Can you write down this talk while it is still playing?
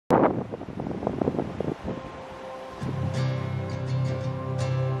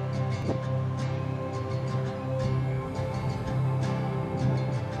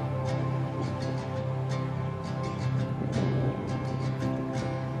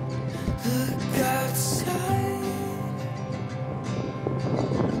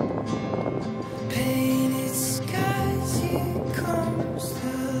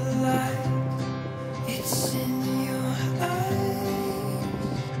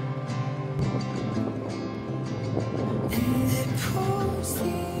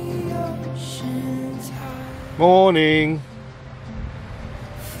Morning.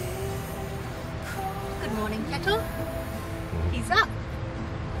 Good morning, Kettle. He's up.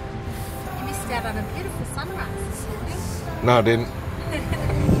 You missed out on a beautiful sunrise this morning. No, I didn't.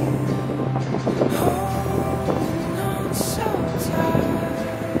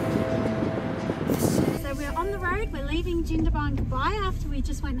 So we're on the road. We're leaving Jindabyne goodbye after we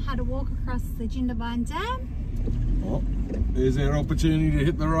just went and had a walk across the Jindabyne Dam. Well, there's our opportunity to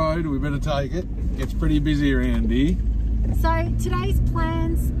hit the road. We better take it. Gets pretty busy around here. So today's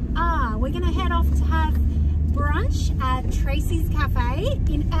plans are we're going to head off to have brunch at Tracies Cafe.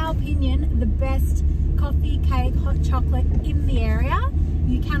 In our opinion, the best coffee, cake, hot chocolate in the area.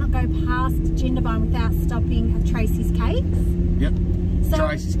 You cannot go past Jindabyne without stopping at Tracies Cakes. Yep. So,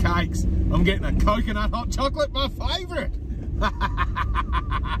 Tracies Cakes. I'm getting a coconut hot chocolate, my favourite.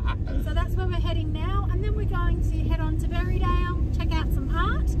 So that's where we're heading now, and then we're going to head on to Berrydale, check out some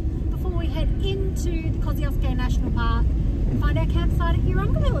art before we head into the Kosciuszko National Park and find our campsite at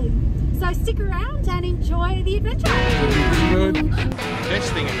Jindabyne. So stick around and enjoy the adventure. Good. The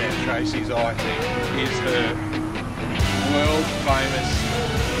best thing about Tracies, I think, is her world famous,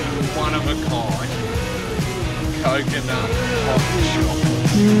 one of a kind coconut hot chocolate.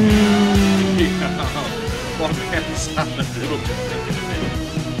 I'm outside a little bit thinking of it.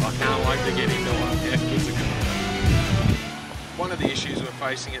 I can't wait to get into one. Yeah, it's a good one. One of the issues we're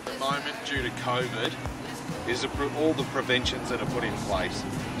facing at the moment due to COVID is all the preventions that are put in place.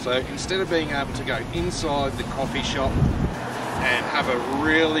 So instead of being able to go inside the coffee shop and have a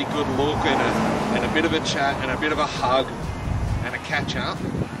really good look and a bit of a chat and a bit of a hug and a catch up,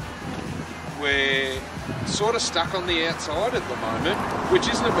 we're sort of stuck on the outside at the moment, which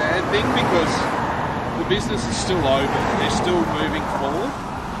isn't a bad thing because the business is still open, they're still moving forward,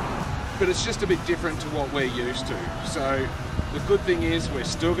 but it's just a bit different to what we're used to. So the good thing is we're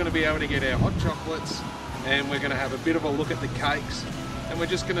still going to be able to get our hot chocolates, and we're going to have a bit of a look at the cakes, and we're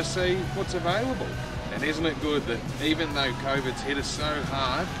just going to see what's available. And isn't it good that even though COVID's hit us so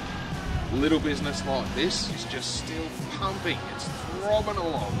hard, little business like this is just still pumping, it's throbbing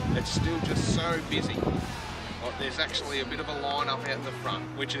along, it's still just so busy. Like, there's actually a bit of a line up out the front,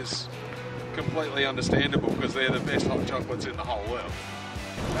 which is completely understandable because they're the best hot chocolates in the whole world.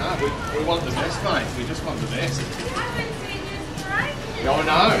 No, we want the best, mate. We just want the best. You haven't seen this, right? I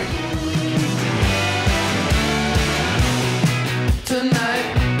know. Tonight,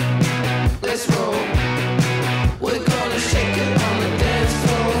 let's roll. We're gonna shake it on the dance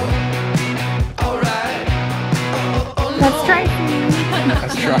floor. Alright. Oh, no.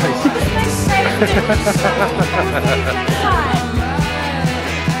 That's Tracies. That's Tracies.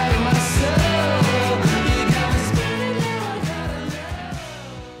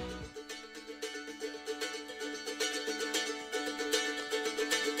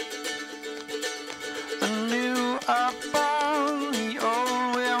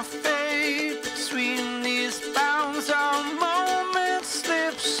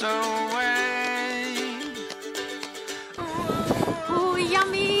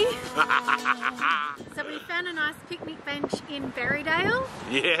 So we found a nice picnic bench in Berrydale.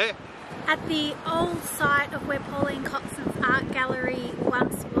 Yeah. At the old site of where Pauline Coxon's art gallery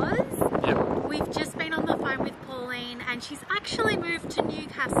once was. Yep. We've just been on the phone with Pauline and she's actually moved to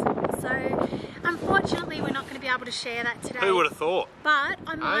Newcastle. So unfortunately we're not going to be able to share that today. Who would have thought? But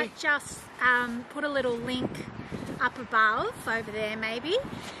I might just put a little link up above over there maybe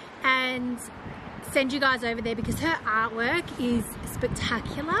and send you guys over there because her artwork is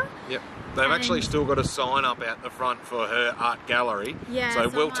spectacular. Yep. They've actually still got a sign up out the front for her art gallery. Yeah. So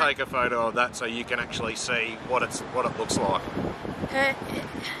we'll take a photo of that so you can actually see what it looks like.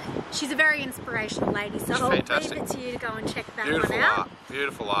 She's a very inspirational lady, so I'll leave it to you to go and check that one out.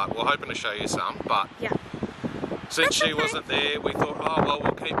 Beautiful art. We're hoping to show you some, but yeah. Since she wasn't there, we thought, oh well,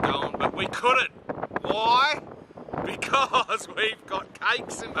 we'll keep going, but we couldn't. Why? Because we've got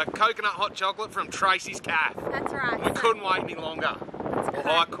cakes and a coconut hot chocolate from Tracies Cafe. That's right. We couldn't wait any longer. Well,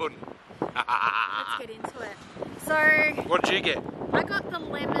 I couldn't. Let's get into it. So, what did you get? I got the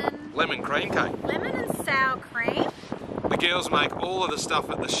lemon cream cake. Lemon and sour cream. The girls make all of the stuff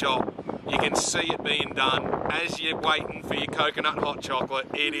at the shop. You can see it being done as you're waiting for your coconut hot chocolate.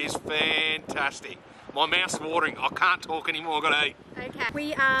 It is fantastic. My mouth's watering. I can't talk anymore. I've got to eat. Okay.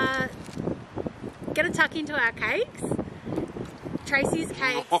 We are going to tuck into our cakes. Tracies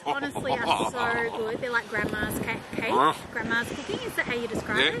cakes honestly are so good. They're like grandma's cake, grandma's cooking. Is that how you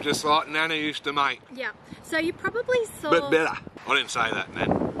describe it? Yeah, just like Nana used to make. Yeah. So you probably saw... But better. I didn't say that,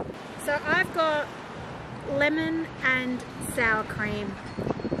 Nan. So I've got lemon and sour cream.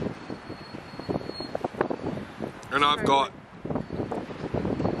 And I've got...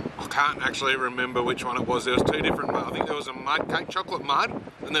 I can't actually remember which one it was. There was two different mud. I think there was a mud cake, chocolate mud,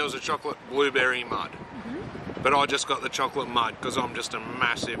 and there was a chocolate blueberry mud. But I just got the chocolate mud because I'm just a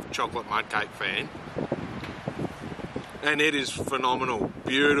massive chocolate mud cake fan. And it is phenomenal.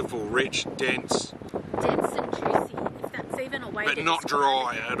 Beautiful, rich, dense. Dense and juicy, if that's even a way But to not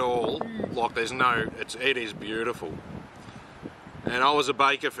describe dry at all. Like there's no, it is beautiful. And I was a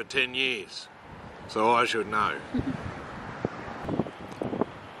baker for 10 years. So I should know.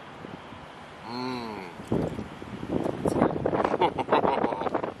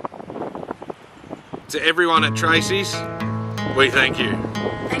 To everyone at Tracies, we thank you.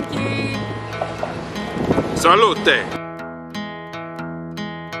 Thank you. Salute!